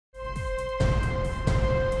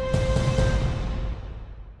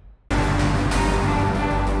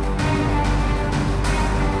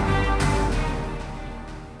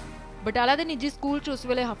बटाला के निजी स्कूल च उस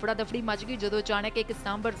वेले हफड़ा दफड़ी मच गई जदों अचानक एक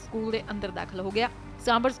सांबर स्कूल के अंदर दाखिल हो गया।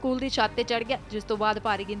 सांबर स्कूल की छत ते चढ़ गया, जिस तो बाद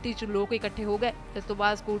भारी गिनती च लोग इकट्ठे हो गए। इस तो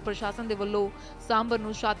बाद स्कूल प्रशासन के वल्लों सांबर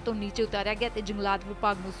नूं छत तो नीचे उतारिया गया ते जंगलात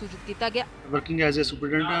विभाग नूं सूचित किया गया। वर्किंग एज ए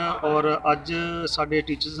सुपरडेंट और अज साडे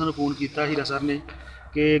टीचर्स सानूं फोन किया हीरा सर ने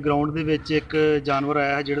कि ग्राउंड दे विच एक जानवर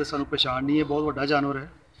आया है जिहड़ा सानूं पहचान नहीं है, बहुत वड्डा जानवर है।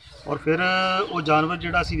 और फिर वो जानवर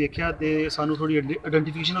जिहड़ा असीं वेखिया ते सानूं थोड़ी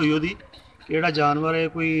आइडेंटिफिकेशन हुई उहदी कि जिहड़ा जानवर है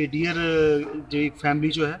कोई डियर जी फैमिली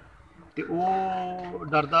चो है। तो वो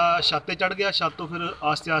डरदा छत ते चढ़ गया। छत तो फिर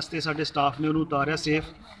आस्ते आस्ते साडे स्टाफ ने उन्होंने उतारिया सेफ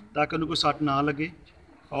ताकि उन्होंने कोई सट ना लगे।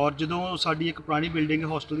 और जो साडी एक पुरानी बिल्डिंग है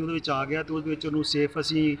हॉस्टल की उहदे आ गया तो उन्होंने सेफ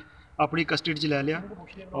असी अपनी कस्टडी च लै लिया।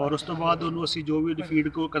 और उस तो बाद उन्होंने असी जो भी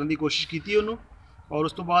डिफीड करने की कोशिश की उन्होंने। और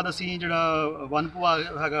उस तो बाद असी जिहड़ा वन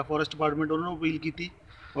विभाग है फॉरेस्ट डिपार्टमेंट उन्होंने अपील की।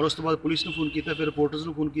 और उस तो बाद पुलिस को फोन किया, फिर रिपोर्टर्स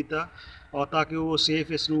को फोन किया और ताकि वो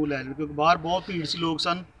सेफ इसनूं लै लैण, क्योंकि बाहर बहुत भीड़ से लोग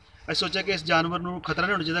सन। असीं सोचा कि इस जानवर को खतरा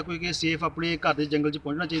नहीं होना चाहिए, क्योंकि सेफ अपने घर के जंगल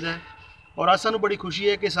पहुँचना चाहिए है। और अज सानूं बड़ी खुशी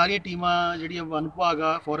है कि सारिया टीमां जिहड़ियां वन विभाग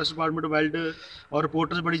आ फॉरेस्ट डिपार्टमेंट वाइल्ड और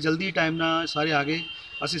रिपोर्टर्स बड़ी जल्दी टाइम नाल सारे आ गए।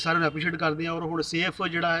 असीं सारिਆਂ ਨੂੰ एप्रीशिएट करते हैं। और हुण सेफ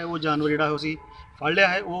जिहड़ा है वो जानवर जिहड़ा असीं फड़ लिया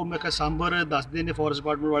है, वो मैं कहा सांबर दसदे ने फॉरेस्ट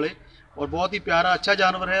डिपार्टमेंट वाले। और बहुत ही प्यारा अच्छा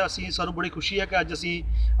जानवर है। असीं सानूं बड़ी खुशी है कि अज असीं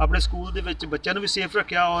अपने स्कूल दे विच बच्चों भी सेफ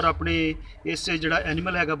रखिया और अपने इस जिहड़ा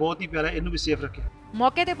एनीमल है बहुत ही प्यारा इनू भी सेफ रखिया।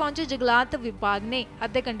 मौके ते पहुंचे जंगलात विभाग ने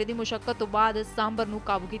अद्धे घंटे की मुशक्कत तो बाद सांबर नूं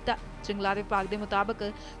काबू किया। जंगलात विभाग के मुताबिक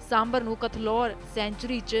सांबर नूं कथलौर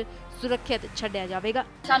सेंचुरी च सुरक्षित छड्डिया जाएगा।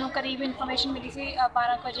 सानू करीब इन्फॉर्मेशन मिली सी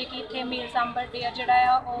 12 बजे कि इत्थे मेल सांबर डेयर जिहड़ा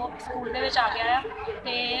है वो स्कूल दे विच आ गया है।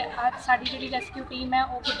 ते अज साडी जिहड़ी रेस्क्यू टीम है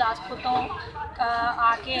वो गुरदासपुर तो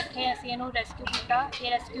आके इत्थे असीं इहनूं रेस्क्यू किया। ये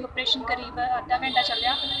रेस्क्यू ऑपरेशन करीब आधा घंटा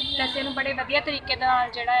चलिया ते असीं इहनूं बड़े वधिया तरीके नाल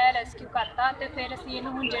जिहड़ा है रेस्क्यू करता। ते फिर असीं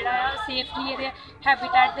इहनूं हुण जिहड़ा है सेफली इहदे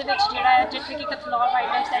हैबिटेट दे विच जिहड़ा है जिथे कि कथलौर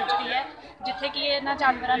वाइल्ड लाइफ सेंचुरी है जिथे कि इन्हां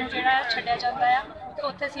जानवरां नूं जिहड़ा छड्डिया जांदा है ते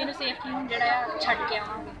उत्थे असीं इहनूं सेफली हुण जिहड़ा है छड्ड के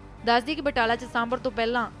आवांगे। दस दी कि बटाला च सांबर तो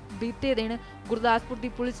पहला बीते दिन गुरदासपुर की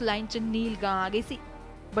पुलिस लाइन च नील गां आ गई सी।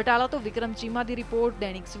 बटाला तो विक्रम चीमा की रिपोर्ट,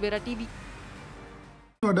 दैनिक सवेरा टीवी।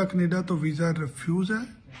 ਤੁਹਾਡਾ ਕੈਨੇਡਾ ਤੋਂ ਵੀਜ਼ਾ ਰਿਫਿਊਜ਼ ਹੈ।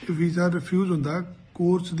 ਇਹ ਵੀਜ਼ਾ ਰਿਫਿਊਜ਼ ਹੁੰਦਾ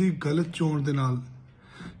ਕੋਰਸ ਦੀ ਗਲਤ ਚੋਣ ਦੇ ਨਾਲ।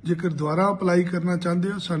 ਜੇਕਰ ਦੁਬਾਰਾ ਅਪਲਾਈ ਕਰਨਾ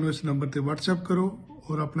ਚਾਹੁੰਦੇ ਹੋ ਸਾਨੂੰ ਇਸ ਨੰਬਰ ਤੇ WhatsApp ਕਰੋ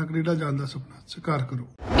और अपना कनेडा जाने का सपना साकार करो।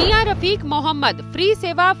 मियां रफीक मोहम्मद फ्री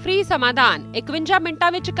सेवा फ्री समाधान 51 मिनटां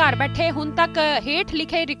विच घर बैठे हुण तक हेठ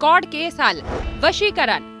लिखे रिकॉर्ड केस हल,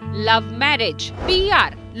 वशीकरण, लव मैरिज, PR,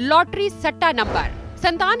 लॉटरी सट्टा नंबर,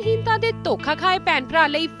 संतानहीनता दे धोखा खाए भैन भरा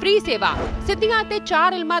लई फ्री सेवा, सिद्धियां ते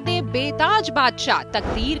 4 इल्मां दे बेताज बादशाह।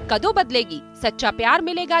 तकदीर कदों बदलेगी, सच्चा प्यार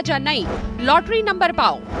मिलेगा जां नहीं, लॉटरी नंबर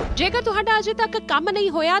पाओ। जेकर तुहाडा अजे तक काम नहीं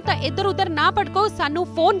होया तां इधर उधर ना भटको, सानू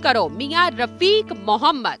फोन करो। मियां रफीक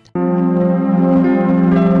मोहम्मद।